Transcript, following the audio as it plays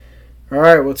All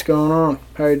right, what's going on?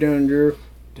 How you doing, Drew?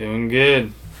 Doing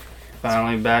good.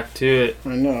 Finally back to it.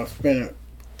 I know, it's been a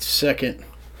second.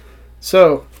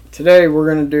 So, today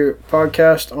we're going to do a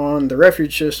podcast on the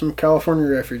refuge system, California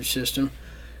refuge system,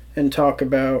 and talk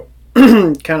about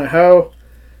kind of how,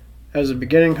 as a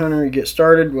beginning hunter, you get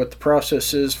started, what the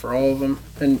process is for all of them.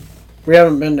 And we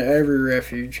haven't been to every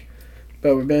refuge,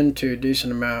 but we've been to a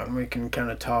decent amount, and we can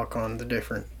kind of talk on the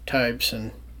different types.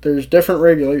 And there's different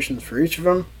regulations for each of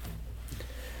them.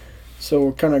 So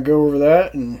we'll kind of go over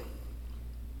that and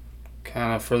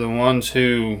kind of for the ones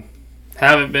who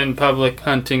haven't been public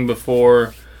hunting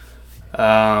before,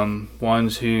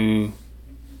 ones who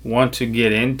want to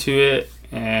get into it,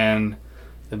 and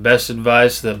the best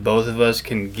advice that both of us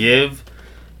can give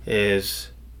is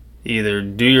either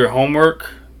do your homework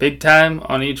big time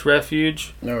on each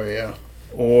refuge. Oh, yeah.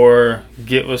 Or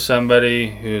get with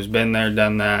somebody who's been there,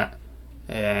 done that,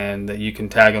 and that you can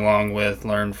tag along with,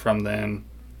 learn from them.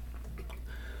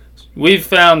 We've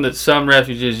found that some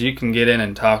refuges you can get in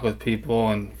and talk with people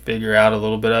and figure out a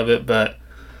little bit of it, but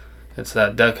it's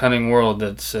that duck hunting world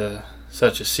that's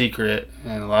such a secret,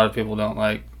 and a lot of people don't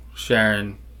like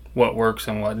sharing what works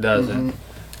and what doesn't.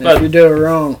 Mm-hmm. But if you do it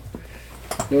wrong,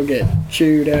 you'll get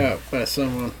chewed out by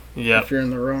someone. Yep. If you're in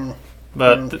the wrong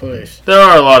place. There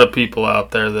are a lot of people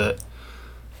out there that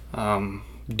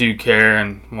do care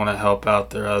and want to help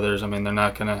out their others. I mean, they're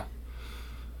not going to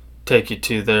take you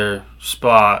to their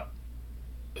spot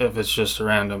if it's just a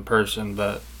random person,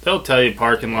 but they'll tell you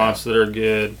parking lots that are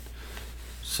good,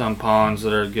 some ponds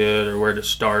that are good, or where to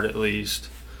start at least.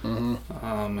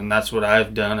 Mm-hmm. And that's what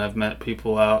I've done. I've met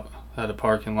people out at a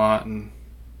parking lot and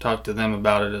talked to them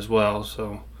about it as well.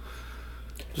 So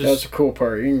that's the cool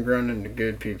part. You can run into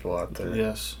good people out there.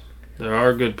 Yes, there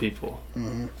are good people.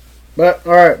 Mm-hmm. But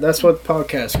all right, that's what the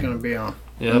podcast is going to be on.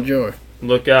 Yep. Enjoy.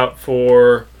 Look out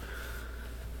for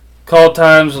call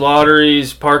times,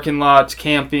 lotteries, parking lots,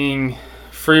 camping,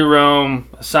 free roam,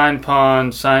 assigned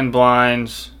ponds, assigned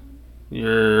blinds,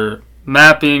 your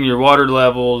mapping, your water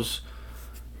levels,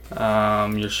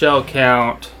 your shell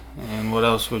count, and what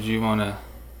else would you want to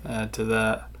add to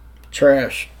that?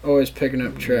 Trash. Always picking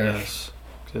up trash. Yes,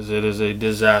 because it is a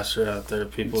disaster out there.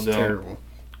 People don't terrible.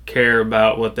 care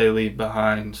about what they leave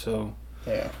behind, so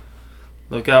yeah,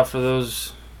 look out for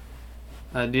those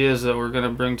ideas that we're going to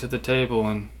bring to the table,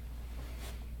 and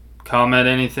comment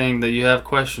anything that you have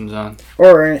questions on.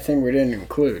 Or anything we didn't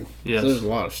include. Yes. There's a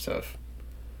lot of stuff.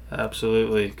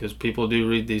 Absolutely, because people do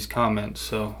read these comments,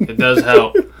 so it does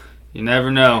help. You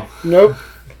never know. Nope.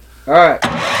 All right.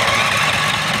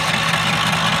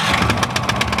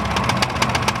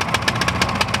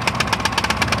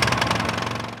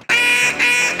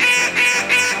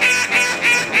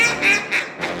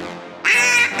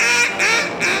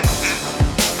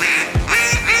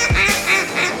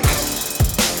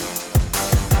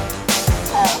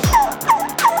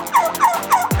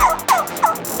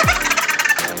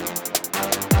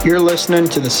 You're listening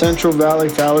to the Central Valley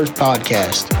Fowlers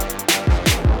Podcast.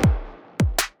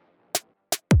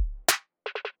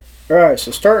 Alright,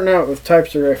 so starting out with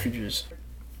types of refuges.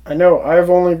 I know I've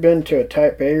only been to a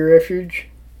Type A refuge,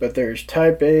 but there's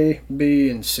Type A, B,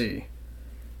 and C.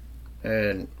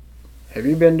 And have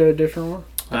you been to a different one?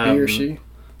 A B or C?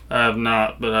 I have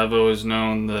not, but I've always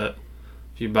known that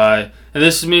if you buy... And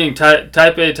this is meaning type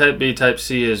A, Type B, Type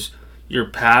C is your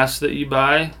pass that you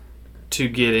buy to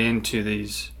get into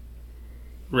these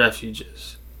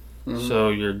refuges. Mm-hmm. So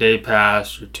your day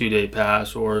pass, your 2-day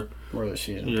pass, or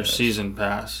the season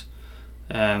pass.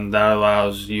 And that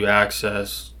allows you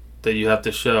access that you have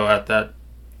to show at that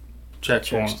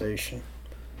checkpoint. Check station.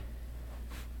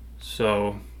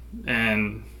 So,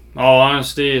 in all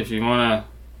honesty, if you want to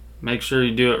make sure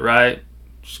you do it right,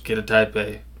 just get a Type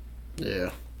A.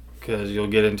 Yeah. Because you'll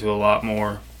get into a lot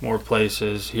more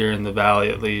places here in the valley,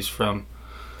 at least from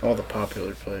all the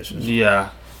popular places. Yeah,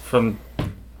 from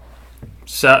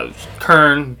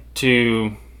Kern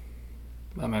to,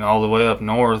 all the way up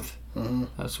north. Mm-hmm.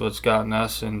 That's what's gotten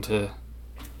us into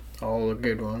all the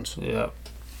good ones. Yep.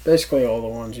 Basically all the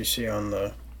ones you see on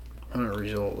the hunt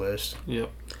result list.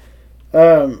 Yep.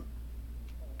 But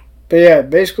yeah,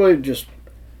 basically just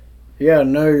you gotta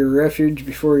know your refuge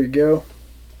before you go,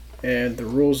 and the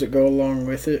rules that go along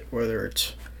with it, whether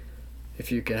it's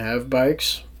if you can have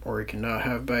bikes or you cannot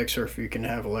have bikes, or if you can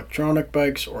have electronic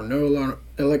bikes or no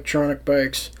electronic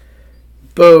bikes,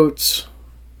 boats,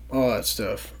 all that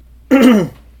stuff.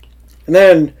 And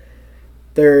then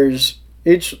there's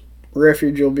each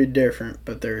refuge will be different,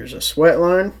 but there's a sweat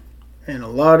line and a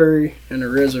lottery and a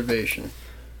reservation.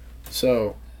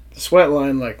 So the sweat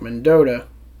line, like Mendota,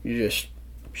 you just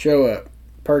show up,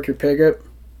 park your pickup,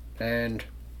 and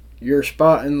your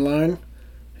spot in line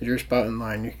is your spot in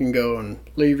line. You can go and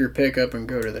leave your pickup and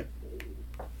go to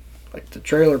the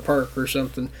trailer park or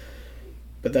something,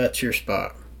 but that's your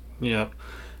spot. Yep.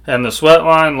 And the sweat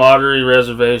line, lottery,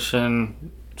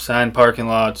 reservation, signed parking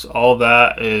lots, all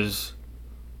that is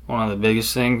one of the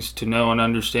biggest things to know and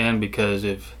understand, because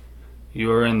if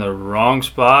you are in the wrong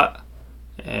spot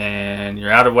and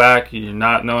you're out of whack, you're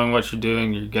not knowing what you're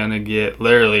doing, you're going to get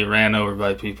literally ran over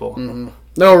by people. Mm-hmm.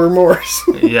 No remorse.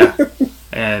 Yeah.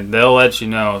 And they'll let you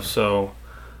know. So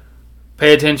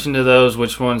pay attention to those,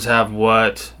 which ones have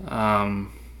what.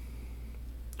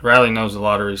 Riley knows the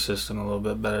lottery system a little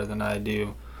bit better than I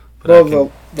do. But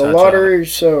well, the lottery,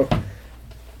 so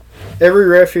every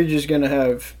refuge is going to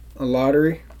have a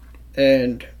lottery,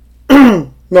 and,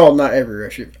 well, not every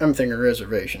refuge. I'm thinking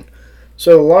reservation.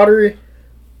 So the lottery,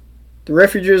 the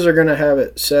refuges are going to have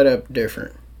it set up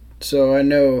different. So I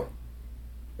know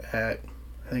at,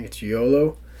 I think it's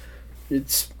YOLO,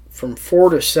 it's from 4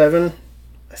 to 7,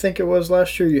 I think it was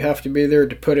last year, you have to be there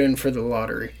to put in for the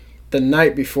lottery the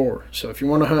night before. So if you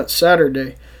want to hunt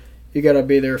Saturday, you got to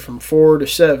be there from 4 to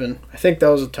 7. I think that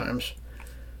was the times.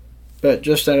 But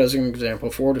just that as an example,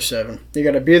 4 to 7. You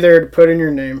got to be there to put in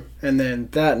your name. And then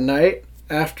that night,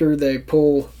 after they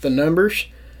pull the numbers,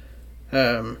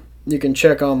 you can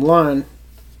check online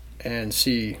and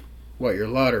see what your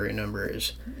lottery number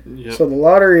is. Yep. So the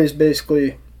lottery is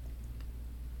basically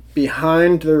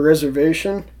behind the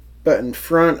reservation, but in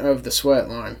front of the sweat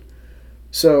line.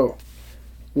 So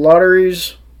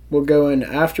lotteries will go in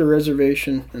after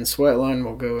reservation, and sweat line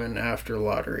will go in after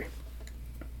lottery.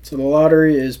 So the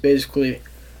lottery is basically,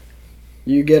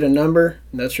 you get a number,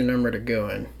 and that's your number to go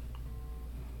in.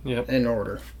 Yep. In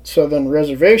order. So then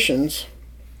reservations,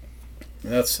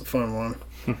 that's the fun one.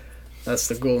 That's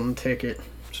the golden ticket.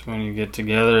 It's when you get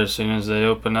together as soon as they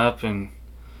open up and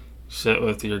sit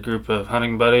with your group of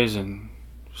hunting buddies and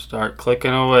start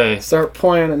clicking away. Start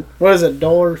planning. What is it,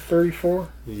 $1.34?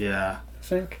 Yeah. I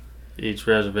think. Each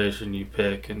reservation you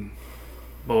pick, and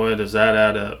boy, does that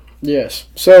add up. Yes.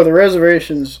 So the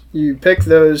reservations, you pick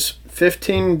those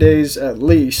 15 days at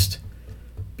least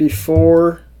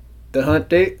before the hunt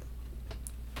date.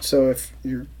 So if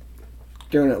you're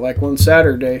doing it like one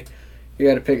Saturday, you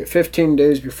got to pick it 15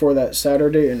 days before that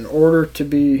Saturday in order to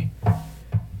be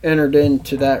entered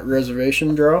into that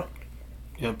reservation draw.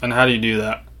 Yep. And how do you do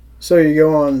that? So you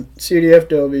go on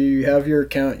CDFW, you have your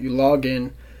account, you log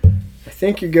in. I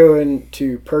think you go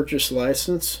into purchase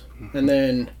license, and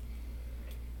then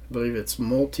I believe it's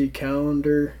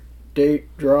multi-calendar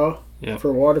date draw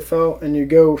for waterfowl, and you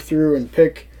go through and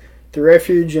pick the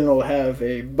refuge, and it'll have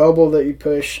a bubble that you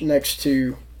push next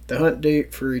to the hunt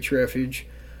date for each refuge.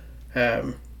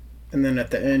 And then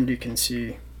at the end you can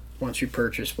see, once you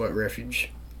purchase, what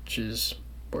refuges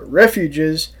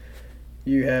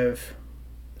you have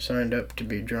signed up to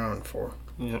be drawn for.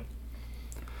 Yep.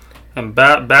 And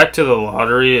back to the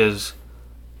lottery is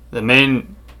the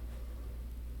main,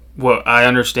 what I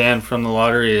understand from the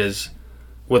lottery is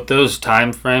with those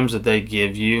time frames that they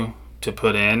give you to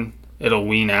put in, it'll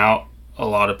wean out a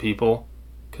lot of people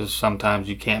because sometimes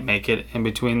you can't make it in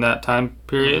between that time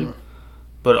period. Mm-hmm.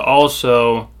 But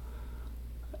also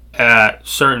at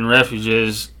certain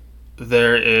refuges,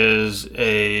 there is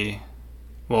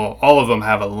all of them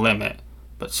have a limit,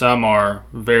 but some are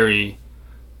very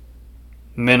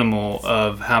minimal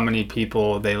of how many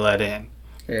people they let in.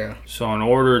 Yeah. So in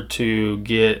order to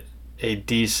get a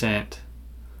decent,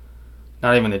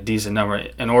 not even a decent number,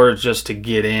 in order just to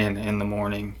get in the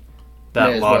morning,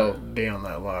 that be on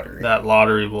that lottery. That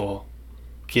lottery will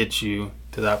get you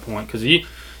to that point, because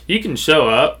you can show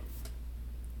up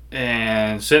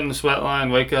and sit in the sweat line,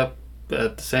 wake up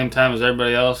at the same time as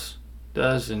everybody else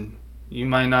does, and you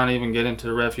might not even get into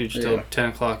the refuge till 10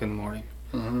 o'clock in the morning.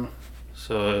 Mm-hmm.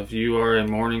 So if you are a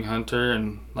morning hunter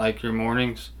and like your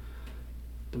mornings,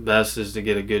 the best is to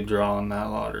get a good draw on that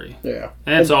lottery. Yeah.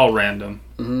 And it's all random.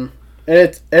 Mm-hmm. And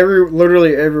it's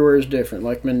literally everywhere is different.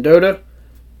 Like Mendota,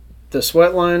 the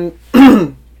sweat line,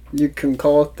 you can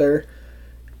call it there,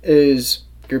 is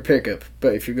your pickup.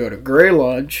 But if you go to Gray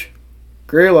Lodge,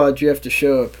 you have to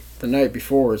show up the night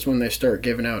before. Is when they start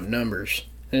giving out numbers.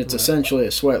 And it's essentially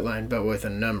a sweat line, but with a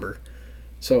number.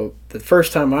 So the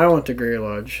first time I went to Gray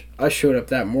Lodge, I showed up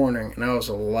that morning, and I was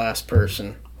the last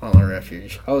person on the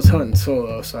refuge. I was hunting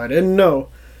solo, so I didn't know,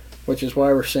 which is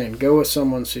why we're saying go with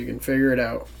someone so you can figure it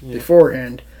out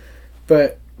beforehand.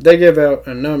 But they give out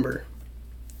a number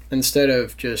instead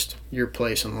of just your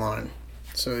place in line.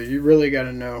 So you really got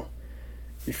to know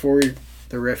before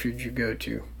the refuge you go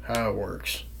to how it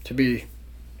works to be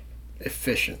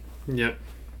efficient. Yep.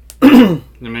 I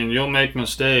mean, you'll make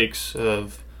mistakes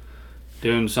of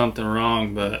doing something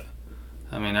wrong, but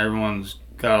I mean, everyone's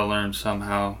got to learn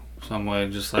somehow, some way.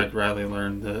 Just like Riley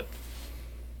learned that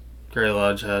Gray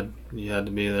Lodge you had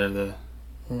to be there the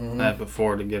night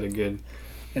before to get a good.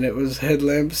 And it was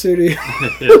Headlamp City.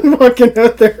 Walking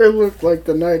out there, it looked like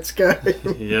the night sky.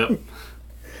 Yep.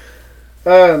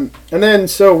 And then,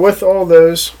 so with all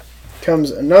those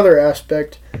comes another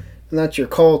aspect, and that's your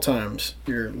call times,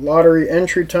 your lottery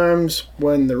entry times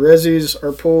when the resis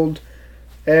are pulled,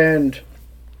 and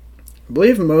I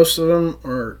believe most of them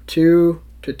are 2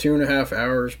 to 2.5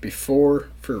 hours before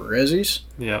for resis.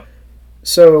 Yep.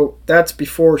 So that's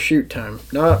before shoot time,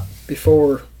 not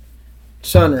before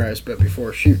sunrise, but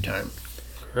before shoot time.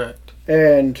 Correct.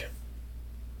 And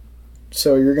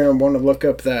so you're going to want to look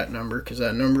up that number because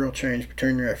that number will change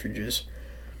between refuges.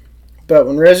 But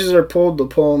when resis are pulled, they'll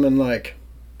pull them in like,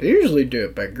 they usually do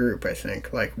it by group, I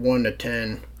think, like 1 to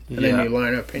 10. And then you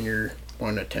line up in your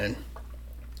 1 to 10.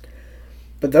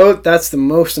 But that's the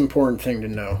most important thing to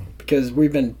know because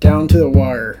we've been down to the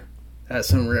wire at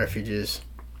some refuges.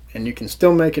 And you can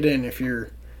still make it in if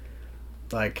you're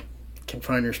like, can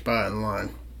find your spot in line.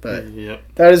 But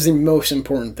that is the most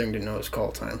important thing to know is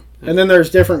call time. And then there's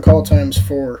different call times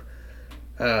for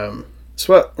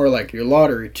sweat or like your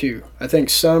lottery too. I think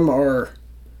some are,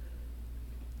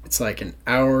 it's like an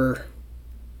hour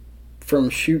from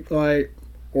shoot light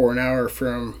or an hour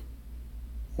from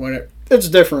when it's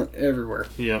different everywhere.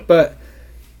 Yeah. But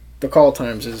the call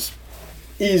times is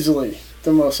easily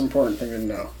the most important thing to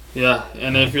know. Yeah,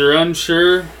 and if you're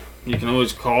unsure, you can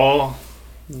always call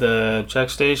the check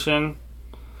station,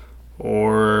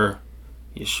 or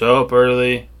you show up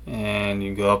early and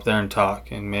you go up there and talk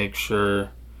and make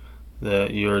sure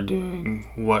that you're doing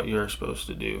what you're supposed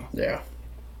to do. Yeah.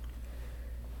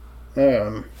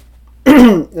 And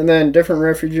then different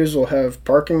refuges will have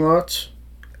parking lots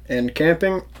and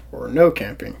camping or no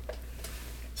camping.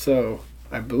 So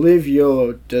I believe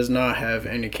YOLO does not have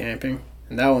any camping,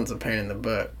 and that one's a pain in the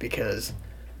butt because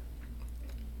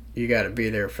you got to be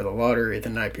there for the lottery the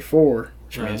night before,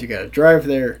 which means you got to drive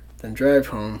there, then drive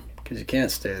home because you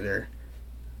can't stay there,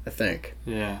 I think.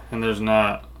 Yeah, and there's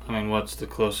not, I mean, what's the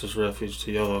closest refuge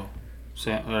to YOLO?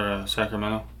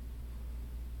 Sacramento?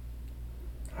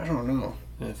 I don't know.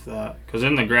 If that. Because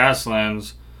in the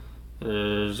grasslands,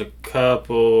 there's a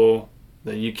couple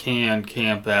that you can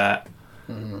camp at.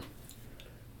 Mm-hmm.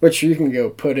 Which you can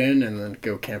go put in and then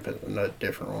go camp at a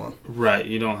different one. Right,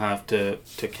 you don't have to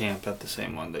camp at the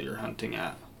same one that you're hunting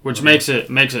at, which makes it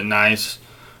nice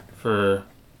for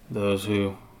those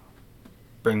who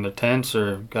bring their tents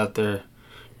or got their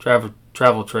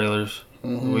travel trailers,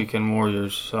 weekend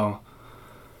warriors. So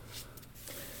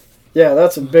yeah,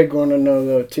 that's a big one to know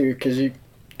though too, because you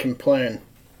can plan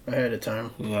ahead of time.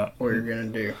 Yeah, what you're gonna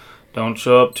do. Don't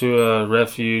show up to a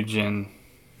refuge and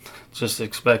just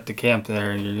expect to camp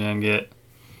there, and you're going to get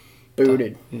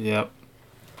booted. Yep.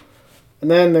 And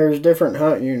then there's different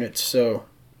hunt units. So,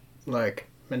 like,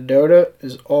 Mendota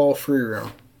is all free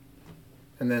roam.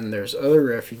 And then there's other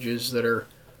refuges that are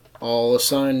all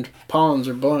assigned ponds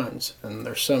or blinds. And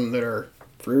there's some that are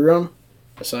free roam,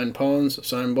 assigned ponds,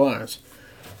 assigned blinds.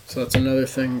 So that's another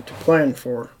thing to plan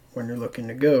for when you're looking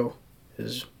to go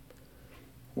is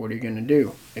what are you going to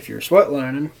do? If you're sweat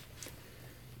lining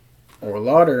or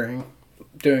lottering,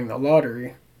 doing the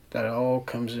lottery, that all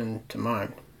comes into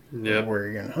mind. Yep. Where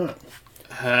you're going to hunt.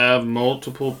 Have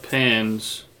multiple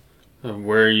pins of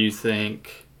where you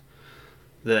think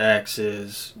the X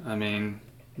is. I mean,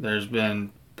 there's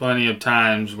been plenty of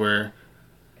times where,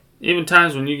 even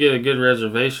times when you get a good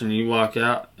reservation, you walk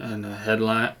out and the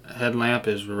headlamp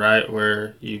is right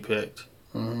where you picked.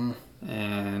 Mm-hmm.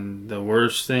 And the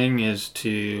worst thing is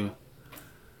to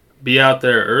be out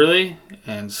there early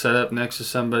and set up next to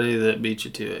somebody that beat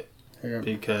you to it. Yep.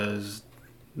 Because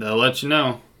they'll let you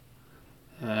know.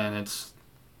 And it's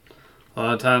a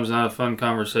lot of times not a fun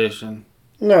conversation.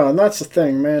 No, and that's the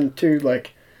thing, man, too.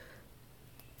 Like,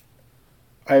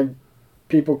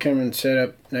 people come and sit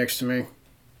up next to me,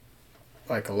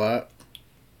 like, a lot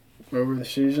over the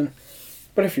season.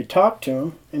 But if you talk to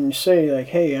them and you say, like,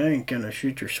 hey, I ain't going to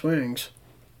shoot your swings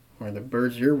or the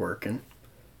birds you're working,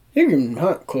 you can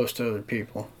hunt close to other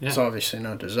people. Yeah. It's obviously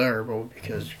not desirable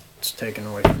because it's taken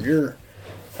away from your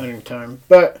hunting time.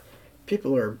 But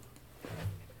people are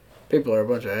a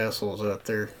bunch of assholes out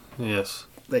there. Yes.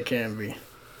 They can be.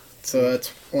 So that's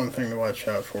one thing to watch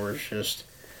out for is just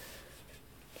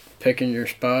picking your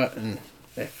spot. And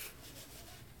if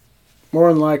more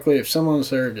than likely, if someone's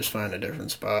there, just find a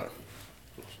different spot.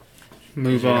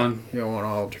 Move on. You don't want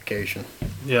an altercation.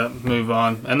 Yeah, move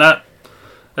on. And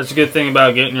that's a good thing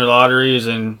about getting your lotteries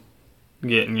and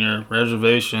getting your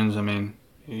reservations. I mean,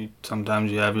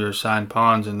 sometimes you have your assigned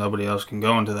ponds and nobody else can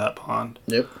go into that pond.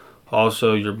 Yep.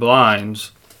 Also, your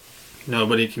blinds,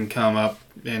 nobody can come up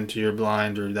into your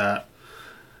blind or that.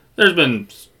 There's been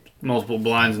multiple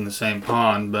blinds in the same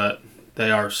pond, but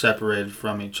they are separated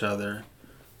from each other.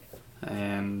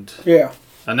 And Yeah.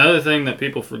 another thing that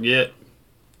people forget,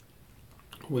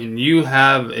 when you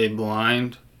have a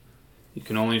blind, you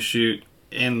can only shoot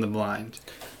in the blind.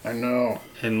 I know.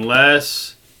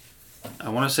 Unless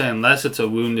it's a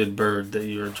wounded bird that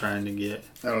you're trying to get.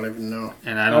 I don't even know.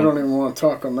 And I don't even want to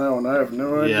talk on that one. I have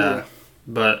no idea. Yeah,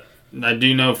 but I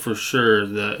do know for sure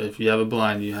that if you have a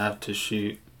blind, you have to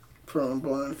shoot From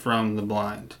the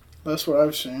blind. That's what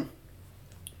I've seen.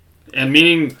 And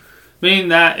meaning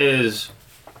that is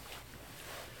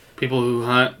people who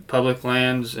hunt public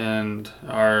lands and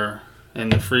are in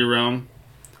the free roam.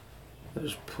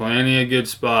 There's plenty of good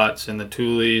spots in the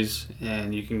Tules,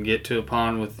 and you can get to a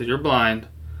pond with your blind.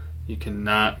 You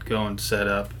cannot go and set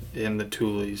up in the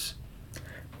Tules.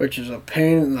 Which is a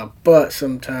pain in the butt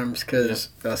sometimes because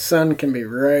the sun can be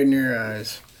right in your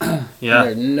eyes. Yeah.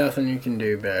 There's nothing you can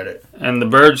do about it. And the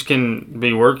birds can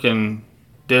be working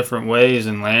different ways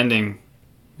and landing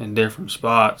in different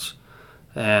spots.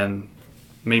 And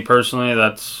me personally,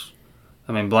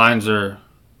 blinds are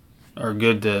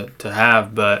good to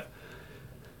have, but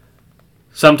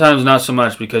sometimes not so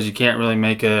much because you can't really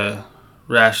make a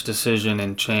rash decision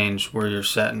and change where you're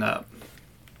setting up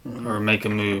or make a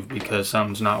move because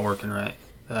something's not working right.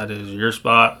 That is your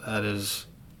spot. That is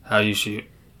how you shoot.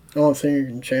 The only thing you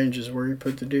can change is where you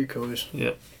put the decoys.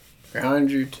 Yep.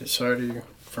 Behind you, to the side of you, in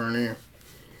front of you.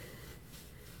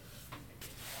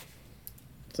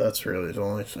 That's really the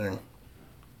only thing.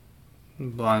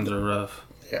 Blinds are rough.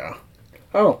 Yeah.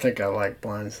 I don't think I like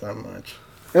blinds that much.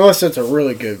 Unless it's a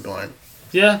really good blind.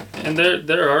 Yeah, and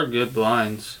there are good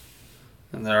blinds.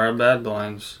 And there are bad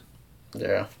blinds.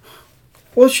 Yeah.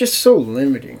 Well, it's just so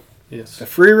limiting. Yes. The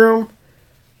free roam,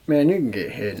 man, you can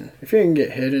get hidden. If you can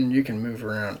get hidden, you can move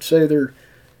around. Say they're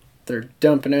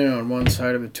dumping in on one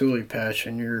side of a tule patch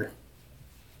and you're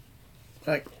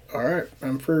like, all right,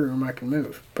 I'm free roam, I can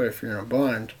move. But if you're in a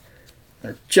blind,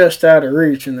 they're just out of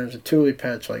reach and there's a tule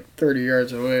patch like 30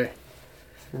 yards away.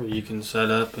 Where you can set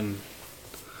up and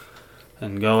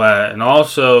go at it. And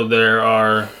also there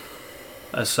are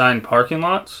assigned parking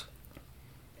lots.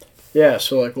 Yeah,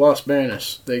 so like Las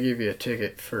Banas, they give you a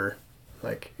ticket for,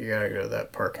 like, you gotta go to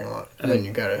that parking lot, and then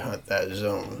you gotta hunt that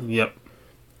zone. Yep.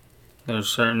 There's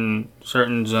certain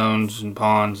zones and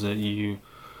ponds that you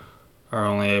are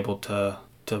only able to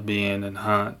be in and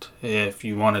hunt. If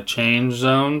you want to change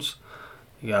zones,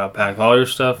 you gotta pack all your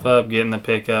stuff up, get in the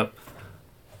pickup,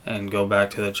 and go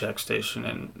back to the check station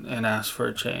and ask for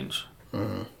a change.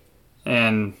 Mm-hmm.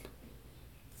 And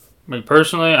me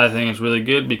personally, I think it's really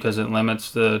good because it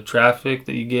limits the traffic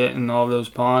that you get in all those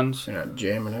ponds. You're not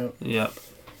jamming out. Yep.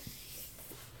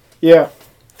 Yeah,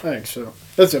 I think so.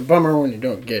 That's a bummer when you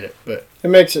don't get it, but it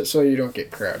makes it so you don't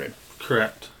get crowded.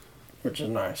 Correct. Which is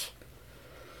nice.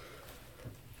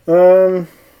 What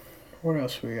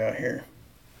else we got here?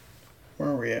 Where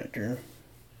are we at, Drew?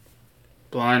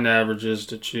 Blind averages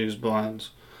to choose blinds.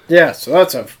 Yeah, so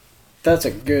that's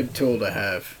a good tool to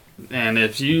have. And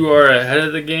if you are ahead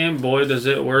of the game, boy, does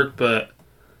it work. But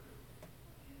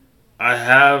I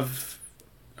have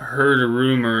heard a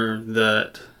rumor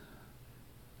that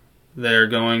they're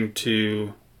going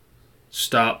to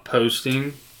stop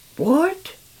posting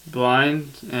What?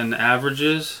 blind and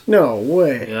averages. No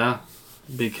way. Yeah,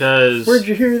 because Where'd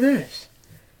you hear this?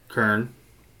 Kern.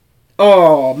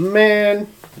 Oh, man.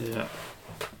 Yeah.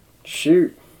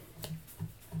 Shoot.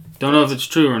 Don't know if it's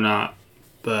true or not,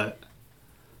 but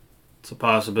it's a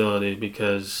possibility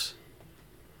because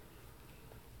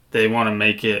they want to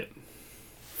make it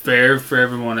fair for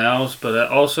everyone else, but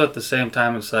also at the same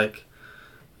time, it's like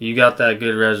you got that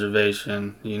good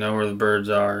reservation, you know where the birds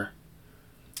are,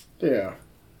 Yeah.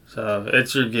 so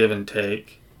it's your give and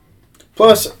take.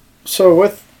 Plus, so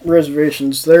with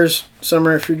reservations, there's some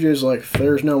refuges, like, if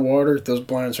there's no water, those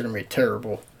blinds are going to be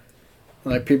terrible.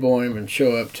 Like, people won't even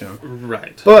show up to them.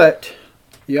 Right. But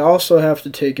you also have to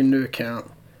take into account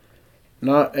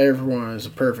not everyone is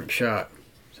a perfect shot.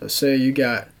 So say you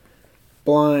got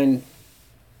blind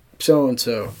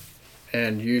so-and-so,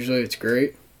 and usually it's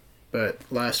great, but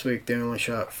last week they only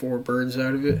shot 4 birds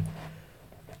out of it.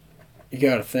 You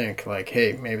got to think, like,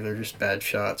 hey, maybe they're just bad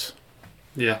shots.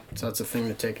 Yeah. So that's a thing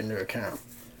to take into account.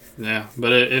 Yeah,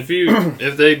 but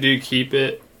if they do keep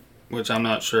it, which I'm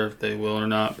not sure if they will or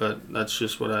not, but that's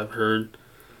just what I've heard.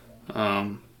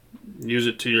 Use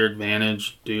it to your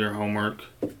advantage. Do your homework,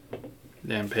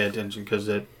 and pay attention because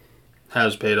it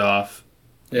has paid off,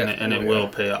 and it will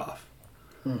pay off.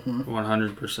 Mm-hmm.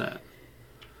 100%.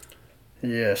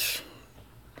 Yes.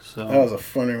 So That was a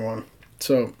funny one.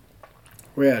 So,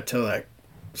 we had to tell that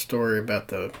story about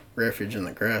the refuge in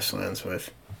the grasslands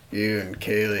with you and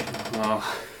Kaylee.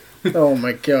 oh, Oh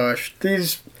my gosh.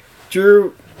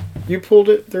 Drew, you pulled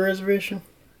it, the reservation?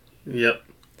 yep.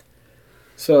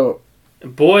 So,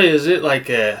 Boy, is it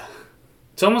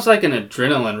it's almost like an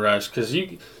adrenaline rush, because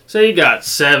you say you got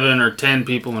 7 or 10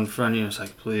 people in front of you, it's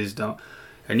like, please don't.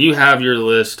 And you have your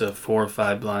list of 4 or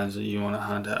 5 blinds that you want to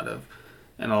hunt out of.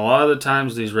 And a lot of the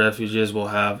times these refuges will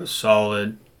have a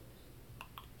solid,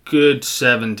 good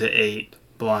 7 to 8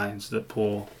 blinds that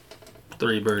pull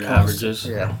 3 bird averages.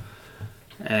 yeah.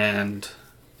 And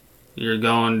you're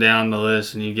going down the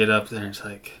list and you get up there and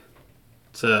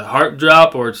it's a heart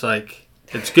drop, or it's like,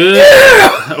 it's good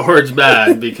or it's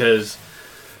bad, because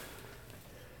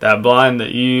that blind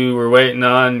that you were waiting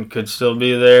on could still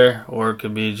be there, or it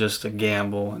could be just a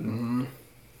gamble. And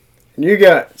You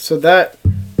got,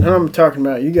 I'm talking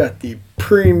about, you got the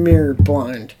premier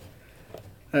blind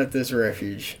at this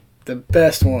refuge. The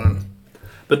best one.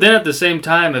 But then at the same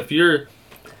time, if you're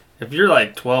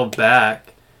like 12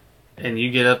 back and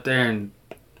you get up there and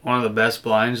one of the best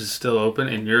blinds is still open,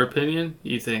 in your opinion,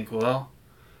 you think, well,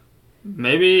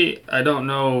 maybe I don't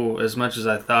know as much as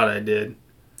I thought I did.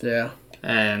 Yeah.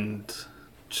 And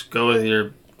just go with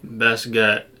your best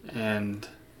gut. And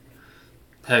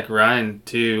heck, Ryan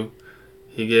too,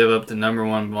 he gave up the number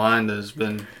 1 blind that has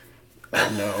been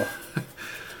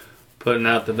putting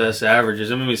out the best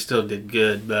averages. I mean, we still did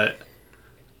good, but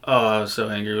I was so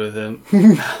angry with him.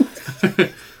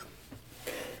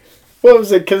 What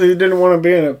was it? Because he didn't want to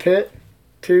be in a pit,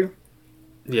 too?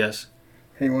 Yes.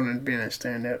 He wanted to be in a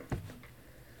stand-up.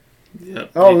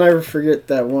 Yep. I'll never forget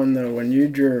that one, though, when you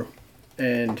drew,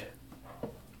 and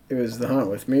it was the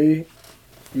hunt with me,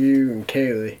 you, and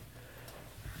Kaylee.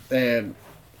 And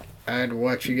I had to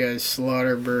watch you guys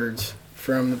slaughter birds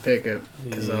from the pickup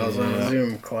because I was on a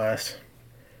Zoom class.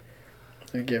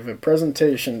 I give a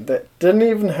presentation that didn't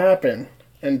even happen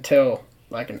until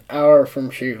like an hour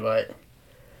from shoot light.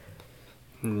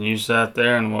 And you sat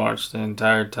there and watched the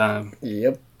entire time.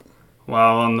 Yep.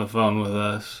 While on the phone with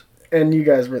us. And you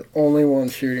guys were the only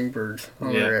ones shooting birds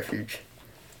on the refuge.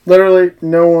 Literally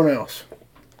no one else.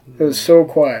 It was so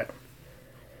quiet.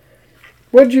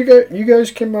 What'd you guys... You guys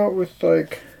came out with 10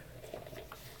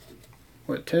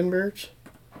 birds?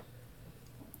 I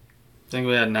think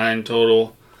we had 9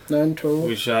 total. 9 total?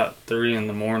 We shot 3 in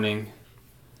the morning.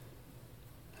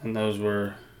 And those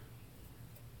were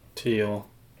teal.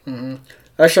 Mm-hmm.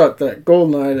 I shot that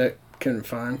golden eye that couldn't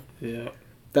find. Yeah.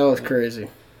 That was crazy.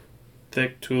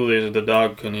 Thick toolies, the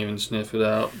dog couldn't even sniff it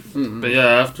out. Mm-hmm. But yeah,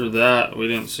 after that, we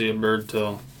didn't see a bird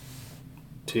till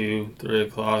 2, 3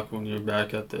 o'clock when you were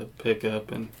back at the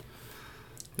pickup. And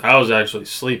I was actually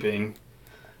sleeping.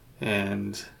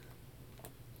 And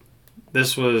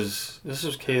this was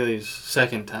Kaylee's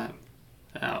second time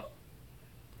out.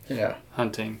 Yeah.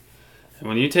 Hunting. And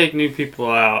when you take new people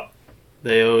out,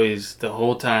 they always, the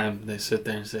whole time, they sit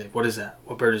there and say, what is that?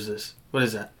 What bird is this? What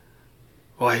is that?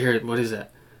 Oh, I hear it. What is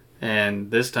that?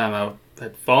 And this time I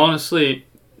had fallen asleep,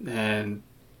 and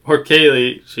poor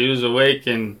Kaylee, she was awake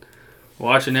and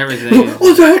watching everything.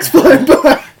 Oh, the heck's flying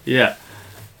by? Yeah.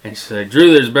 And she's like,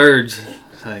 Drew, there's birds.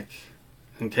 It's like,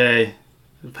 okay,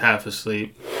 half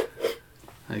asleep.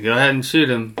 I go ahead and shoot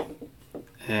him.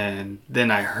 And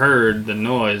then I heard the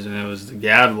noise, and it was the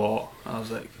gadwall. I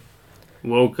was like,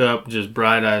 woke up, just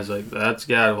bright eyes, like, that's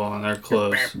gadwall, and they're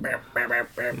close.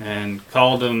 And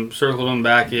called him, circled him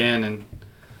back in,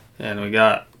 and we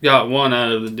got one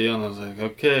out of the deal, and I was like,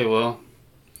 okay, well,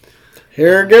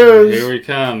 here it goes. Here we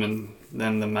come. And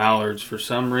then the mallards, for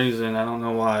some reason, I don't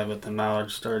know why, but the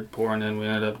mallards started pouring in. We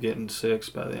ended up getting 6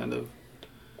 by the end of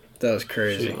that was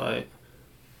crazy. shoot light.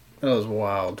 That was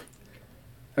wild.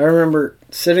 I remember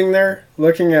sitting there,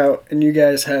 looking out, and you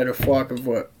guys had a flock of,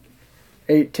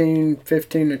 15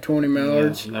 to 20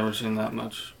 mallards? Yeah, never seen that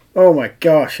much. Oh my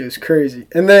gosh, it was crazy.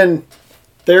 And then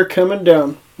they're coming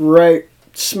down right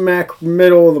smack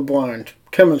middle of the blind,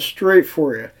 coming straight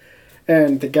for you.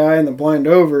 And the guy in the blind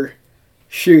over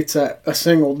shoots at a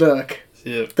single duck.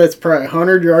 Yep. That's probably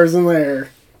 100 yards in the air.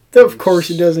 Of course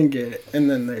he doesn't get it. And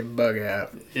then they bug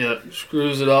out. Yeah,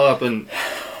 screws it all up. And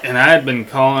I had been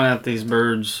calling at these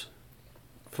birds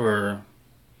for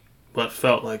what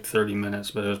felt like 30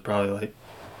 minutes, but it was probably like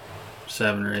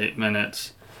 7 or 8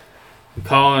 minutes.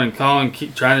 Calling,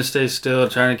 keep trying to stay still,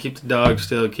 trying to keep the dog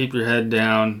still, keep your head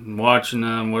down, watching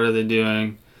them, what are they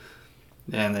doing?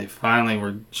 And they finally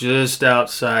were just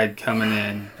outside coming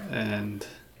in, and,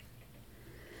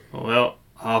 well,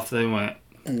 off they went.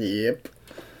 Yep.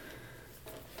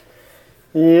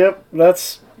 Yep,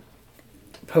 that's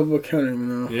public hunting,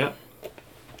 though. Yep.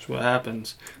 That's what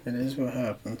happens. It is what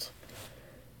happens.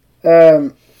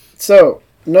 So,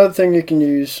 another thing you can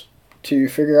use to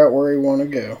figure out where you want to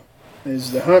go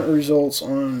is the hunt results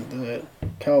on the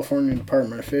California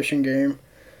Department of Fish and Game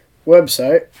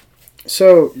website.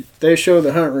 So, they show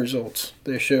the hunt results.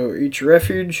 They show each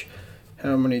refuge,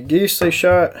 how many geese they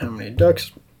shot, how many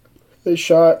ducks they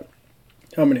shot,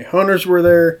 how many hunters were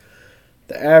there,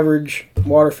 the average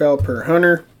waterfowl per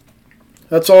hunter.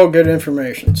 That's all good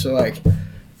information. So, like,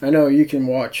 I know you can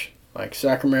watch, like,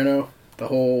 Sacramento, the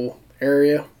whole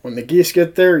area. When the geese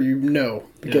get there, you know,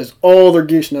 because all their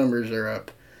geese numbers are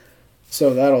up.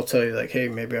 So that'll tell you, like, hey,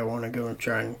 maybe I want to go and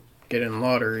try and get in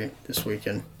lottery this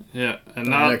weekend. Yeah, and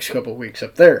the next couple of weeks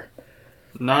up there.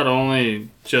 Not only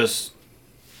just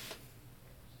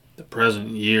the present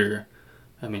year.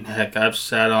 I mean, heck, I've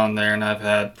sat on there and I've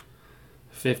had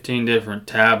 15 different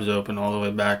tabs open all the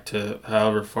way back to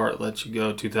however far it lets you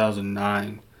go,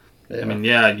 2009. Yeah. I mean,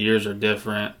 yeah, years are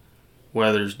different,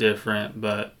 weather's different,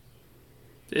 but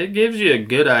it gives you a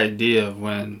good idea of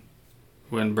when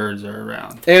birds are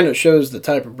around. And it shows the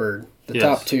type of bird, the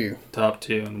top two. Top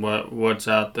two, and what's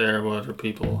out there, what are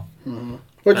people... Mm-hmm.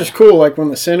 Which is cool, like when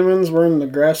the cinnamons were in the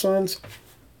grasslands,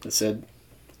 it said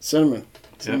cinnamon,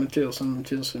 cinnamon teal, cinnamon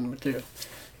teal, cinnamon teal,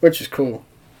 which is cool.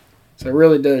 So it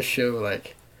really does show,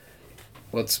 like,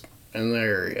 what's in the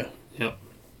area. Yep.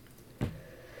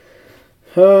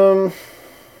 And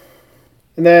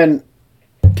then,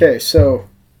 okay, so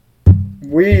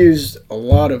we used a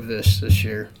lot of this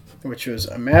year, which was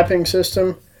a mapping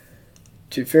system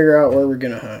to figure out where we're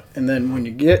going to hunt. And then when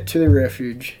you get to the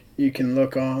refuge, you can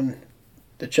look on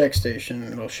the check station.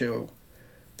 It'll show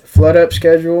the flood up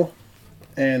schedule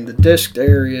and the disked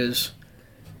areas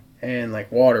and,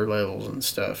 like, water levels and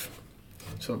stuff.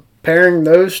 So pairing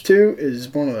those two is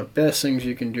one of the best things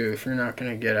you can do if you're not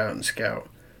going to get out and scout.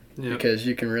 Yep. Because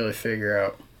you can really figure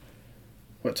out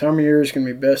what time of year is going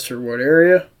to be best for what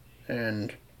area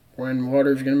and when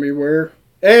water is going to be where.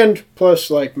 And plus,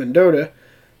 like Mendota,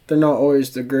 they're not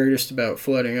always the greatest about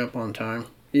flooding up on time,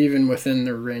 even within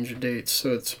their range of dates.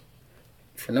 So it's,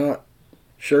 if you're not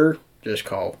sure, just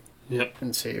call. Yep.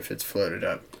 And see if it's flooded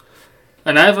up.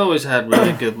 And I've always had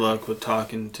really good luck with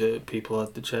talking to people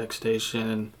at the check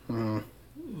station.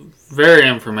 Very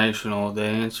informational. They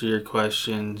answer your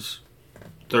questions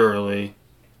thoroughly.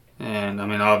 And, I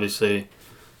mean, obviously,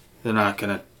 they're not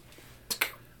going to...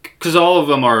 Because all of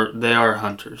them are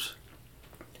hunters.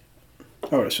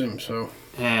 I would assume so.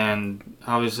 And,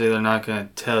 obviously, they're not going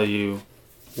to tell you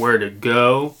where to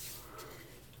go.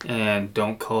 And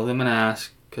don't call them and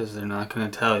ask, because they're not going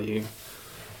to tell you.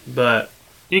 But...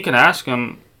 you can ask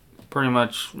them pretty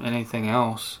much anything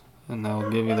else, and they'll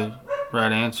give you the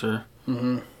right answer.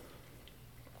 Mm-hmm.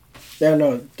 Yeah,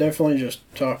 no, definitely just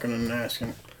talking and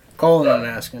asking. Calling and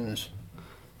asking is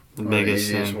the biggest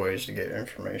easiest ways to get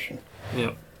information.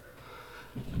 Yep.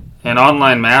 And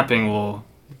online mapping will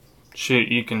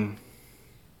you can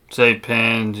save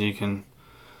pins, you can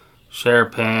share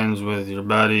pins with your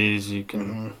buddies, you can...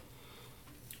 Mm-hmm.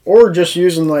 Or just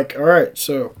using, like, all right,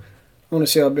 so... I want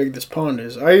to see how big this pond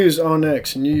is. I use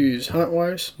OnX and you use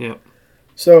HuntWise. Yep.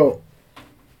 So,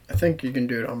 I think you can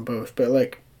do it on both. But,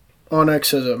 like,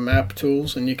 OnX has a map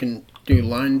tools and you can do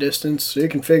line distance. So you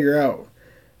can figure out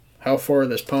how far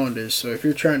this pond is. So if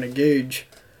you're trying to gauge,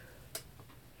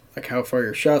 like, how far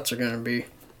your shots are going to be.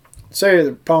 Say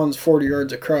the pond's 40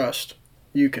 yards across.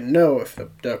 You can know if the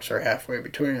ducks are halfway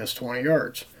between us 20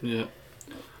 yards. Yeah.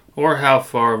 Or how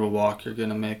far of a walk you're going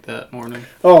to make that morning.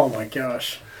 Oh, my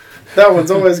gosh. That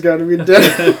one's always got to be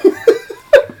done.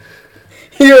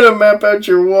 You got to map out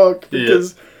your walk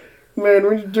because, man,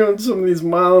 when you're doing some of these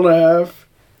 1.5 miles,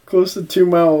 close to 2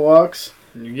 mile walks,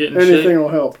 anything will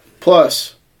help.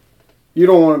 Plus, you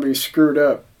don't want to be screwed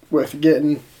up with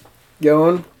getting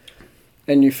going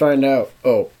and you find out,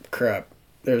 oh, crap,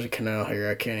 there's a canal here.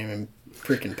 I can't even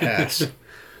freaking pass.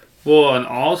 Well, and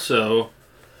also,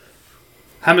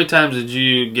 how many times did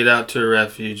you get out to a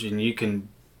refuge and you can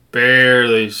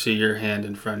barely see your hand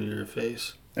in front of your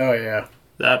face? Oh, yeah.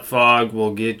 That fog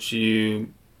will get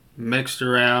you mixed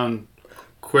around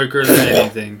quicker than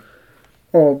anything.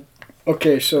 Oh,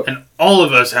 okay, so... And all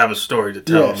of us have a story to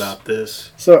tell about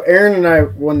this. So Aaron and I,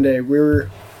 one day, we were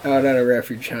out at a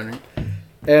refuge hunting,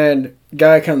 and a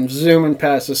guy comes zooming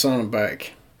past us on a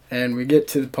bike, and we get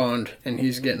to the pond, and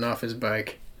he's getting off his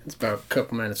bike. It's about a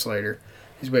couple minutes later.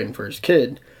 He's waiting for his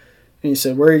kid, and he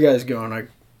said, "Where are you guys going?" I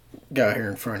got here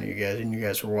in front of you guys, and you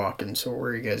guys were walking, so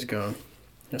where are you guys going?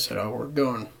 I said, "Oh, we're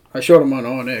going." I showed him on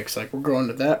OnX, like, we're going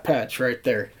to that patch right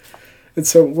there. And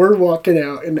so we're walking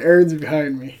out, and Aaron's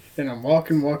behind me, And I'm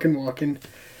walking.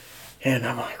 And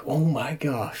I'm like, oh my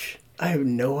gosh, I have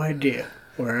no idea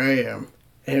where I am.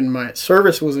 And my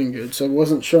service wasn't good, so it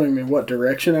wasn't showing me what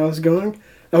direction I was going.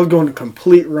 I was going the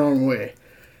complete wrong way.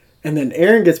 And then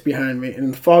Aaron gets behind me,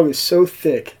 and the fog is so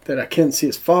thick that I can't see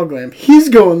his fog lamp. He's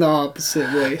going the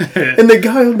opposite way. And the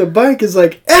guy on the bike is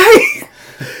like, hey,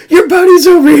 your buddy's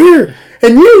over here,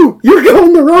 and you're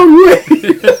going the wrong way.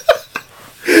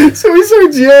 So he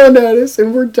starts yelling at us,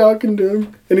 and we're talking to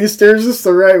him, and he steers us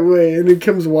the right way, and he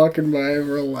comes walking by, and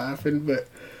we're laughing. But,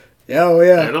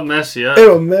 yeah. It'll mess you up.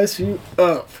 It'll mess you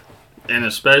up. And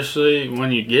especially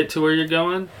when you get to where you're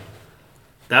going,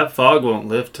 that fog won't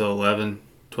lift till 11,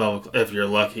 12, if you're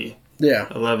lucky. Yeah.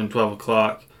 11, 12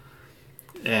 o'clock.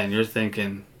 And you're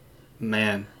thinking,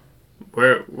 man,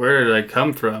 where did I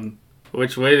come from?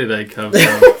 Which way did I come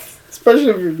from? Especially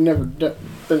if you've never been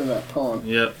in that pond.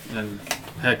 Yep. And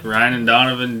heck, Ryan and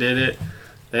Donovan did it.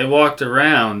 They walked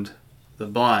around the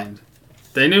blind.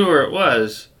 They knew where it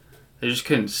was. They just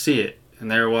couldn't see it. And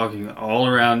they were walking all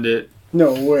around it.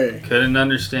 No way. Couldn't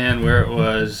understand where it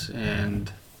was.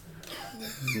 And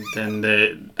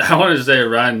then I want to say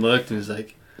Ryan looked and was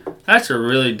like, that's a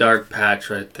really dark patch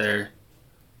right there.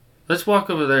 Let's walk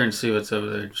over there and see what's over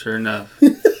there. Sure enough.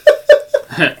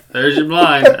 There's your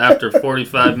blind after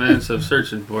 45 minutes of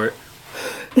searching for it.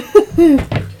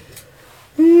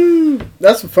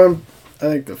 That's I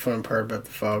think the fun part about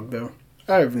the fog, though.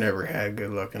 I've never had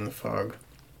good luck in the fog.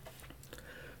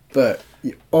 But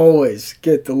you always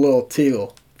get the little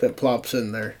teal that plops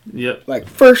in there. Yep. Like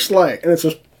first light, and it's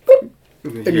just,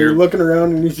 and you're looking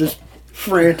around, and he's just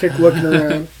frantic looking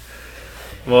around.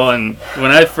 Well, and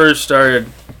when I first started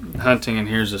hunting, and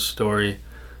here's a story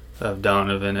of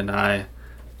Donovan and I,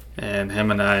 and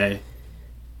him and I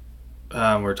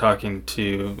were talking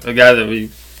to a guy that we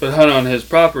would hunt on his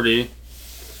property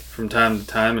from time to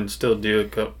time and still do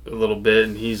a little bit,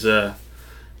 and he's a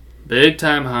big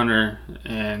time hunter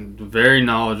and very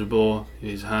knowledgeable.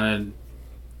 He's hunted,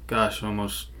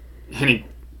 almost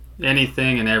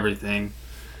anything and everything.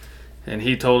 And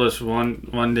he told us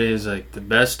one day, he's like, the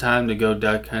best time to go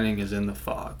duck hunting is in the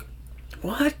fog.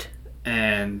 What?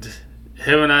 And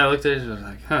him and I looked at it and was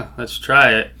like, let's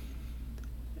try it.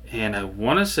 And I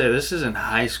want to say this is in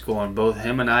high school, and both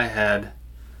him and I had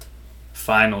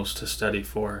finals to study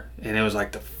for. And it was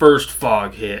like the first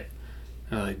fog hit.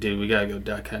 And I was like, dude, we got to go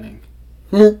duck hunting.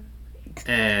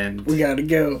 And we got to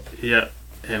go. Yep.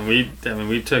 And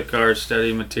we took our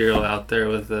study material out there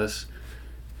with us.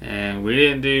 And we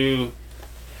didn't do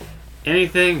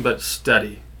anything but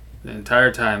study the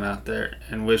entire time out there,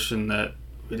 and wishing that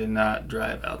we did not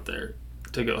drive out there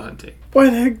to go hunting. Why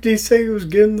the heck did he say he was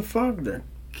getting the fog then?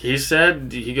 He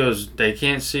said, he goes, they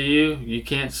can't see you, you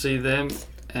can't see them,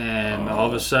 and all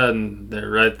of a sudden, they're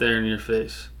right there in your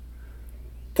face.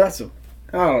 I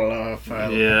don't know if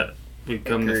we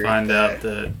come to find out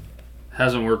that it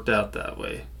hasn't worked out that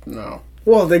way. No.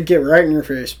 Well, they get right in your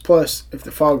face. Plus, if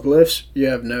the fog lifts, you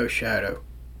have no shadow.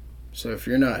 So if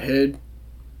you're not hid,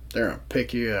 they're going to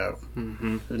pick you out.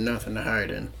 Mm-hmm. There's nothing to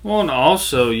hide in. Well, and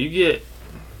also, we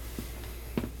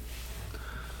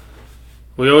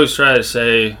always try to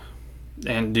say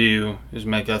and do is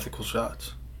make ethical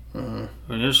shots. Uh-huh.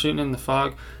 When you're shooting in the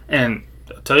fog, and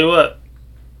I'll tell you what,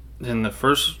 in the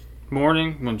first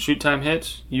morning when shoot time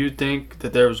hits, you'd think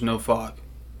that there was no fog.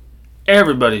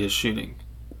 Everybody is shooting.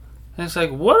 And it's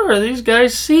like, what are these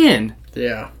guys seeing?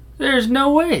 Yeah. There's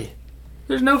no way.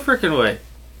 There's no freaking way.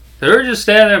 They're just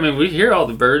standing there. I mean, we hear all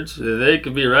the birds. They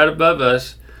could be right above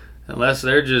us unless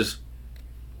they're just,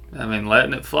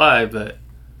 letting it fly. But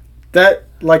that,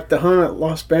 like the hunt at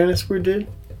Los Banos we did,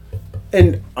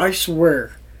 and I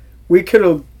swear, we could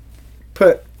have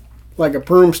put like a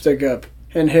broomstick up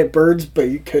and hit birds, but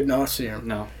you could not see them.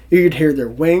 No. You could hear their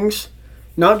wings,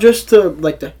 not just the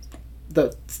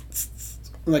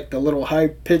little high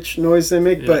pitched noise they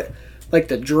make, but like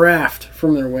the draft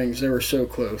from their wings. They were so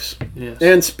close. Yes.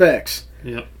 And specks.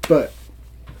 Yep. But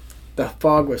the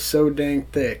fog was so dang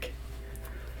thick.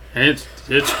 And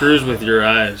it screws with your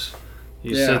eyes.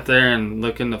 You sit there and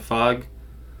look in the fog.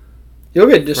 You'll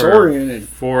get disoriented.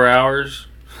 4 hours.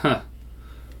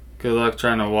 Good luck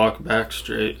trying to walk back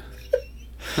straight.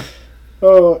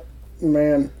 Oh,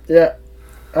 man. Yeah.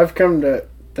 I've come to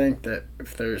think that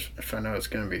if I know it's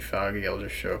going to be foggy, I'll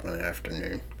just show up in the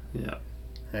afternoon. Yeah.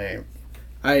 Hey,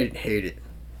 I hate it.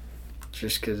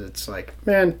 Just because it's like,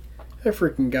 man, I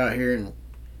freaking got here and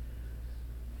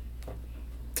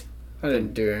I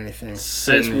didn't do anything. I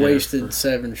just wasted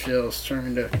 7 shells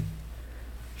trying to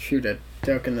shoot a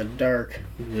duck in the dark.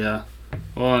 Yeah.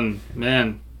 Well, and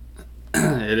man,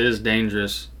 it is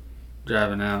dangerous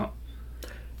driving out.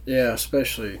 Yeah,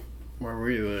 especially where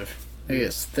we live. It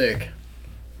gets thick.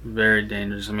 Very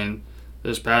dangerous. I mean,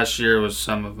 this past year was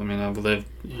I've lived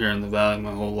here in the valley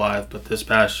my whole life, but this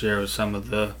past year was some of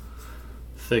the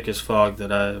thickest fog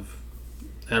that I've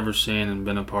ever seen and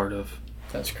been a part of.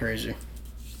 That's crazy.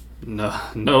 No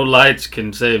lights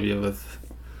can save you with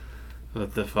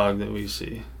the fog that we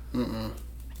see.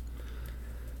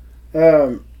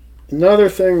 Another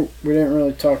thing we didn't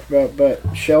really talk about, but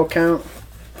shell count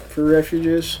for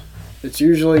refuges. It's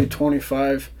usually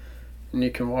 25, and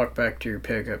you can walk back to your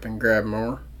pickup and grab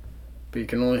more. But you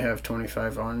can only have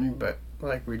 25 on you. But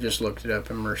like we just looked it up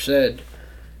in Merced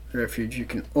Refuge, you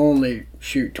can only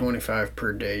shoot 25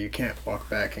 per day. You can't walk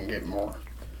back and get more.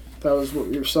 That was what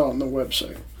you saw on the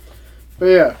website. But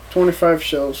yeah, 25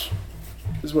 shells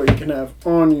is what you can have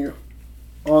on you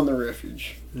on the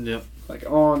refuge. Yep. Like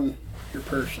on your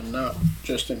person, not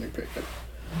just in your pickup.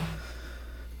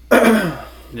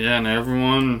 Yeah, and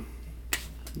everyone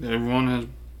has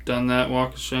done that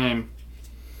walk of shame.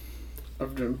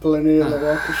 I've done plenty of the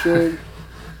walk of shame.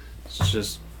 It's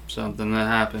just something that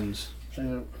happens.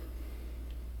 Yeah.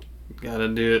 Gotta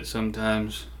do it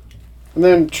sometimes. And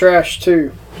then trash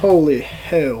too. Holy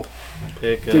hell.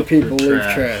 Pick Do up people your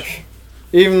leave trash?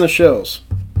 Even the shells.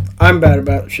 I'm bad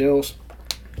about shells.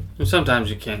 And sometimes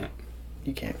you can't.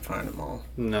 You can't find them all.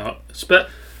 No.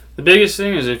 The biggest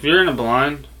thing is if you're in a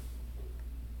blind,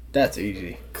 That's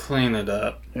easy. clean it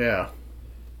up. Yeah.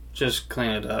 Just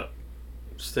clean it up.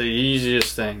 It's the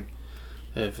easiest thing.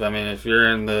 If you're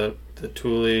in the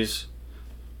toolies,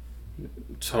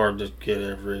 it's hard to get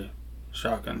every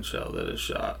shotgun shell that is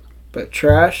shot. But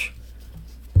trash?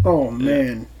 Oh,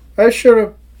 man. I showed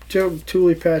up to a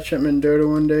Thule patch at Mendota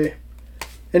one day,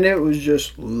 and it was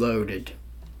just loaded.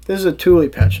 This is a Thule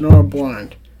patch, not a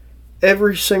blind.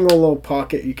 Every single little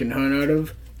pocket you can hunt out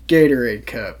of, Gatorade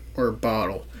cup or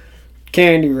bottle,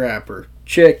 candy wrapper,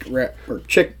 chip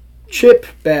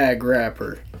bag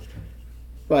wrapper.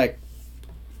 Like,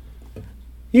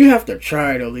 you have to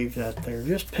try to leave that there.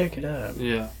 Just pick it up.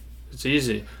 Yeah, it's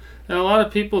easy. And a lot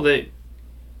of people, they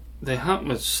hunt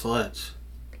with sleds.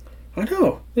 I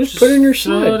know. Just put it in your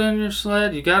Throw sled. it in your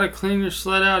sled. You gotta clean your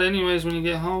sled out anyways when you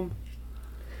get home.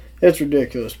 It's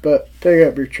ridiculous, but pick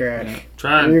up your trash. Yeah.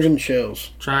 Try Or even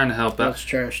shells. and help out. That's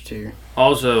trash too.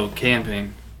 Also,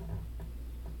 camping.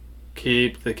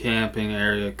 Keep the camping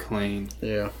area clean.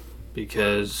 Yeah.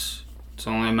 Because it's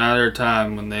only a matter of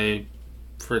time when they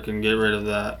freaking get rid of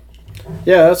that.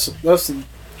 Yeah, that's the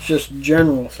just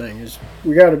general thing is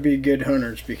we got to be good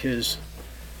hunters because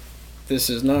this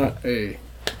is not this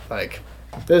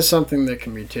is something that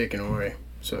can be taken away.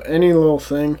 So any little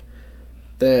thing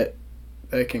that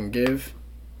they can give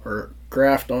or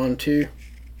graft onto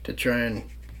to try and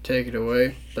take it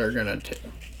away, they're gonna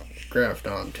graft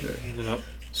onto it. Yep.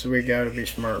 So we got to be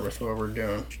smart with what we're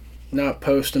doing, not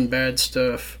posting bad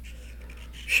stuff,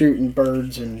 shooting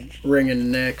birds and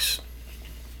wringing necks,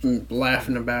 and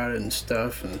laughing about it and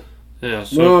stuff, and Yeah.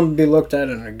 we don't want to be looked at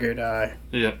in a good eye.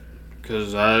 Yep.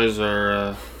 Because eyes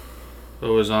are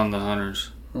always on the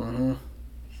hunters. Mm-hmm.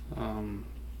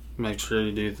 Make sure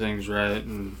you do things right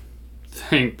and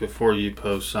think before you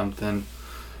post something.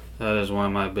 That is one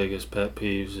of my biggest pet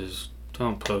peeves is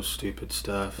don't post stupid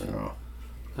stuff. No.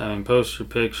 Post your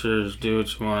pictures, do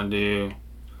what you want to do,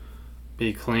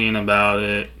 be clean about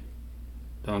it,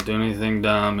 don't do anything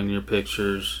dumb in your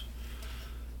pictures.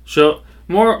 Show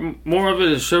more of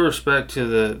it is show respect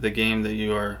to the game that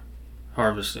you are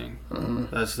harvesting.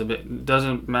 Mm-hmm. That's the bit. It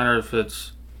doesn't matter if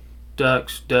it's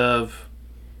ducks, dove,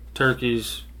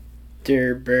 turkeys.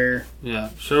 Deer, bear. Yeah,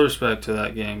 show respect to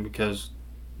that game because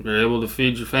you're able to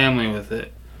feed your family with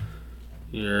it.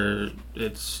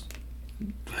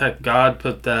 Heck, God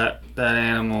put that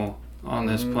animal on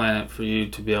this planet for you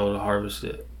to be able to harvest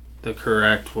it the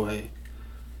correct way.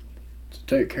 To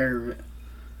take care of it.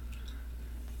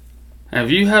 And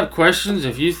if you have questions,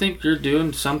 if you think you're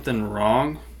doing something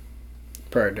wrong,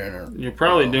 Probably doing it. you're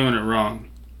probably doing it wrong.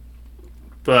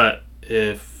 But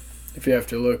if you have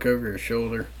to look over your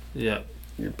shoulder, yeah,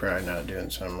 you're probably not doing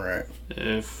something right.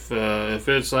 if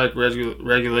it's like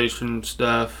regulation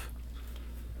stuff,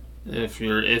 if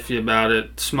you're iffy about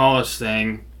it, smallest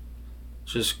thing,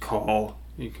 just call.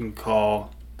 You can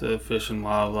call the Fish and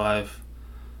Wildlife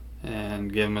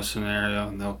and give them a scenario,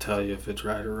 and they'll tell you if it's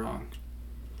right or wrong.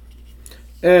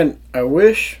 And I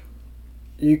wish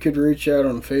you could reach out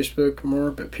on Facebook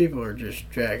more, but people are just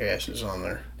jackasses on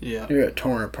there. Yeah. You get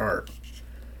torn apart.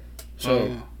 So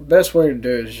yeah. the best way to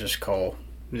do it is just call.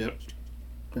 Yep.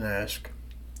 And ask.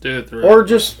 Do it the right Or way.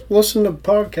 just listen to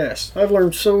podcasts. I've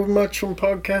learned so much from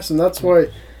podcasts, and that's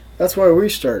why we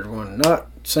started one.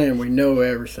 Not saying we know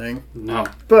everything, No,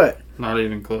 but not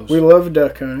even close. we love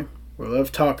duck hunting. We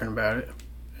love talking about it,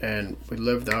 and we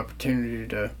love the opportunity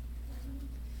to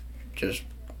just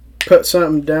put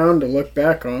something down to look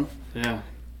back on. Yeah,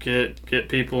 get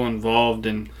people involved.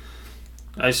 And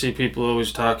I see people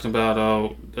always talking about,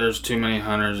 oh, there's too many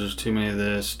hunters, there's too many of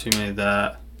this, too many of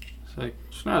that. It's like,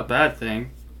 it's not a bad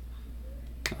thing.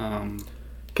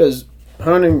 Because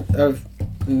hunting,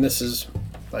 and this is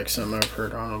like something I've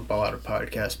heard on a lot of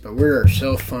podcasts, but we are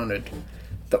self-funded.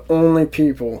 The only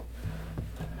people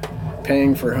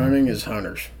paying for hunting is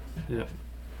hunters. Yep.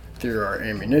 Through our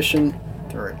ammunition,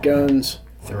 through our guns,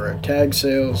 through our tag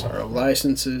sales, our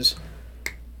licenses,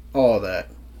 all of that.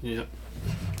 Yep.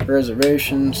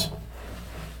 Reservations.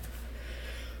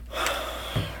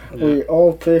 Yep. We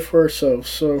all pay for ourselves,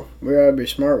 so we gotta be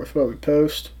smart with what we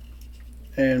post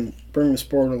and bring the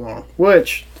sport along.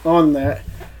 Which, on that,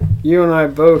 you and I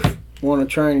both want to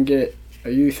try and get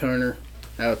a youth hunter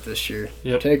out this year.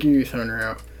 Yep. Take a youth hunter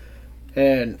out.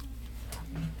 And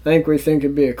we think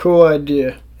it'd be a cool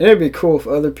idea. And it'd be cool if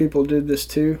other people did this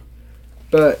too.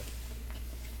 But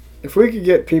if we could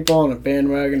get people on a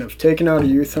bandwagon of taking out a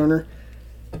youth hunter,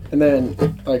 and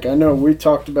then, like, I know we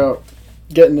talked about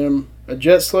getting them a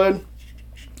jet sled,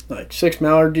 like 6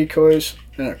 mallard decoys,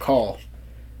 and a call.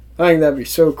 I think that'd be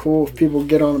so cool if people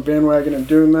get on a bandwagon and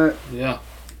doing that. Yeah.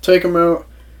 Take them out,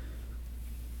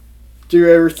 do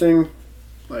everything,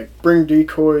 like bring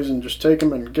decoys and just take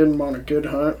them and get them on a good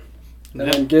hunt, and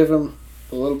Yep. then give them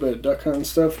a little bit of duck hunting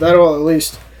stuff. That'll at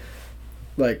least,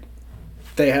 like,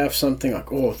 they have something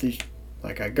like, oh, these,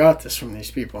 like, I got this from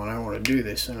these people and I want to do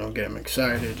this, and it'll get them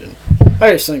excited. And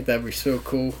I just think that'd be so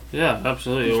cool. Yeah,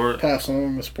 absolutely. Just Or pass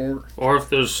along the sport. or if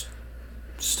there's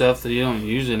stuff that you don't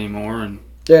use anymore, and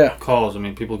Yeah. calls. I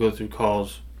mean, people go through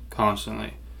calls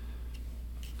constantly.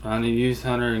 Find a youth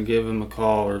hunter and give them a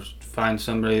call, or find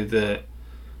somebody that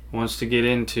wants to get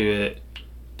into it.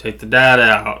 Take the dad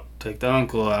out, take the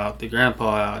uncle out, the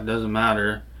grandpa out. It doesn't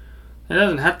matter. It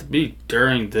doesn't have to be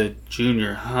during the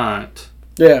junior hunt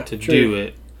Yeah. to true. do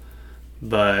it.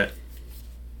 But,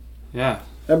 yeah,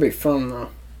 That'd be fun, though.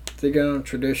 They got on a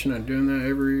tradition of doing that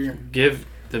every year. give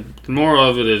the moral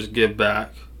of it is give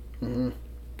back. Mm-hmm.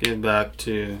 Give back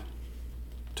to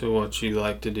what you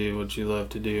like to do, what you love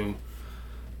to do.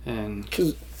 And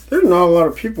Because there's not a lot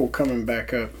of people coming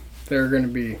back up that are going to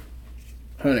be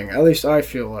hunting. At least I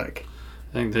feel like.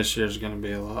 I think this year's going to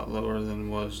be a lot lower than it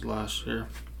was last year.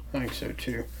 I think so,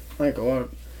 too. I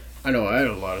know I had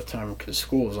a lot of time because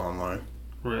school was online.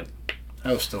 Right.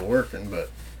 I was still working, but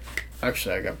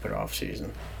actually I got put off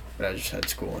season. But I just had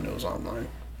school and it was online.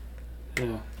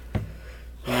 Yeah.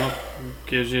 Well,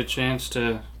 gives you a chance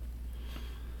to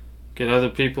get other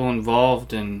people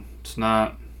involved, and it's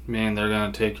not, man, they're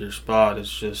going to take your spot.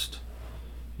 It's just,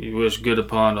 you wish good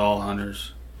upon all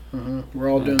hunters. Mm-hmm.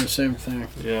 We're all doing the same thing.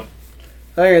 Yep.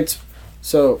 I think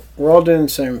so we're all doing the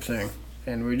same thing.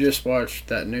 And we just watched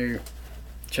that new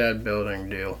Chad Building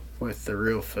deal with the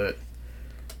Reelfoot,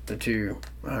 the 2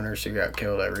 hunters who got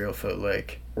killed at Reelfoot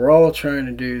Lake. We're all trying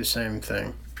to do the same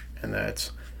thing, and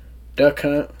that's duck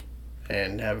hunt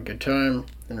and have a good time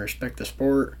and respect the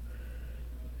sport.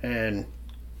 And,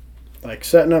 like,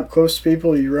 setting up close to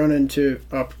people, you run into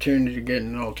opportunity to get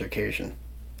in an altercation.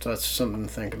 So that's something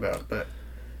to think about. But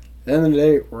at the end of the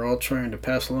day, we're all trying to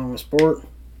pass along the sport,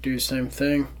 do the same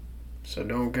thing. So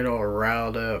don't get all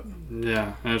riled up.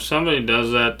 Yeah. And if somebody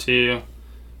does that to you,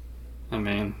 I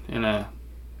mean, in a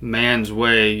man's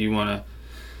way, you want to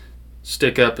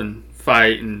stick up and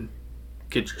fight and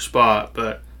get your spot,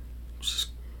 but just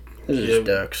It's just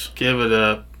ducks. give it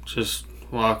up. Just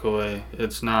walk away.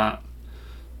 It's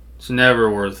never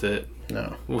worth it.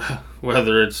 No.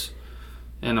 Whether it's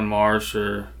in a marsh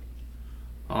or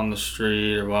on the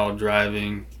street or while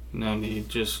driving, no need.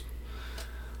 Just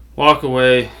walk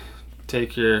away,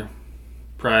 take your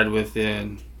pride with you,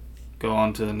 and go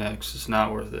on to the next. It's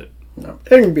not worth it. No.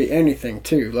 It can be anything,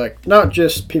 too. Like, not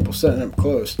just people setting up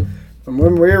close. But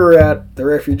when we were at the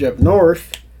refuge up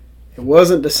north, it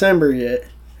wasn't December yet,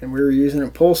 and we were using a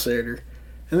pulsator.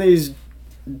 And these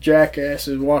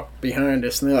jackasses walked behind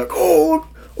us, and they're like, oh,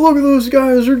 look at those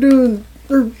guys.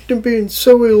 They're being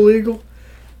so illegal.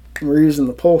 And we're using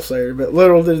the pulsator, but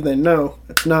little did they know,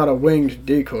 it's not a winged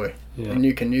decoy, Yeah. and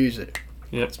you can use it.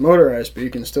 Yep. It's motorized, but you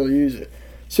can still use it.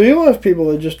 So you'll have people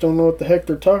that just don't know what the heck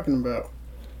they're talking about.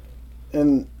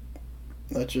 And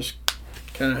that's just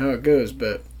kind of how it goes.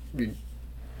 But if you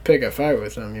pick a fight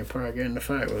with them, you'll probably get in a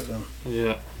fight with them.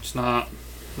 Yeah, it's not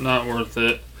worth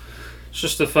it. It's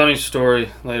just a funny story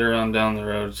later on down the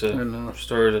road. It's I a know.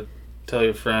 story to tell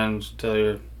your friends, tell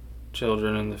your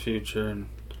children in the future.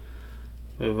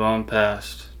 move on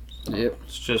past. Yep.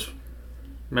 It's just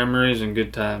memories and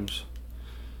good times.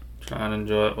 Try and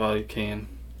enjoy it while you can.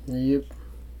 Yep.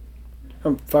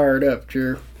 I'm fired up,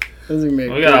 Drew. This is gonna be a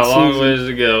We good got a long season. ways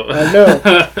to go. I know,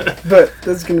 but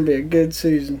that's gonna be a good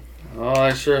season. Oh,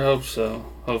 I sure hope so.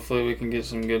 Hopefully we can get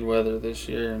some good weather this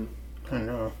year. And I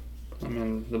know. I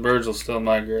mean, the birds will still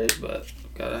migrate, but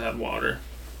gotta have water.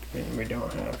 And we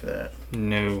don't have that.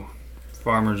 No.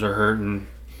 Farmers are hurting.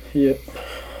 Yep.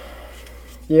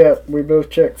 Yeah, we both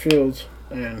checked fields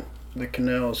and the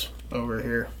canals over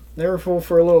here. They were full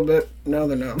for a little bit. Now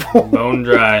they're not full. Bone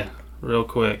dry real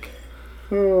quick.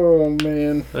 Oh,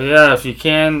 man. But yeah, if you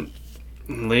can,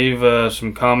 leave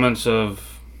some comments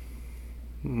of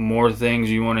more things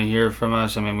you want to hear from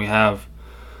us. I mean, we have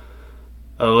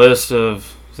a list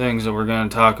of things that we're going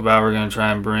to talk about. We're going to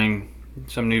try and bring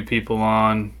some new people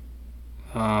on,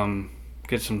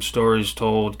 get some stories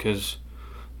told, because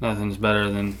nothing's better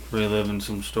than reliving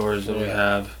some stories that we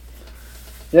have.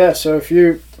 Yeah, so if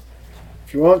you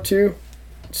want to,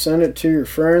 send it to your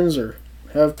friends or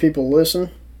have people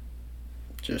listen.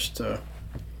 Just, I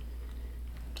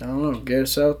don't know, get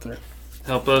us out there.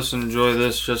 Help us enjoy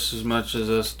this just as much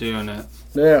as us doing it.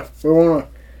 Yeah, we want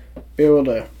to be able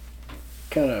to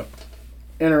kind of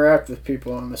interact with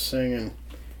people on this thing and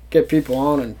get people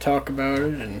on and talk about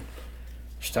it and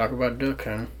just talk about duck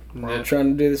hunting. We're all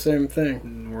trying to do the same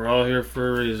thing. We're all here for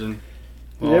a reason.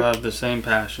 We all have the same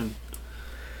passion.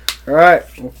 All right,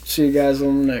 we'll see you guys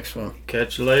on the next one.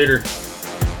 Catch you later.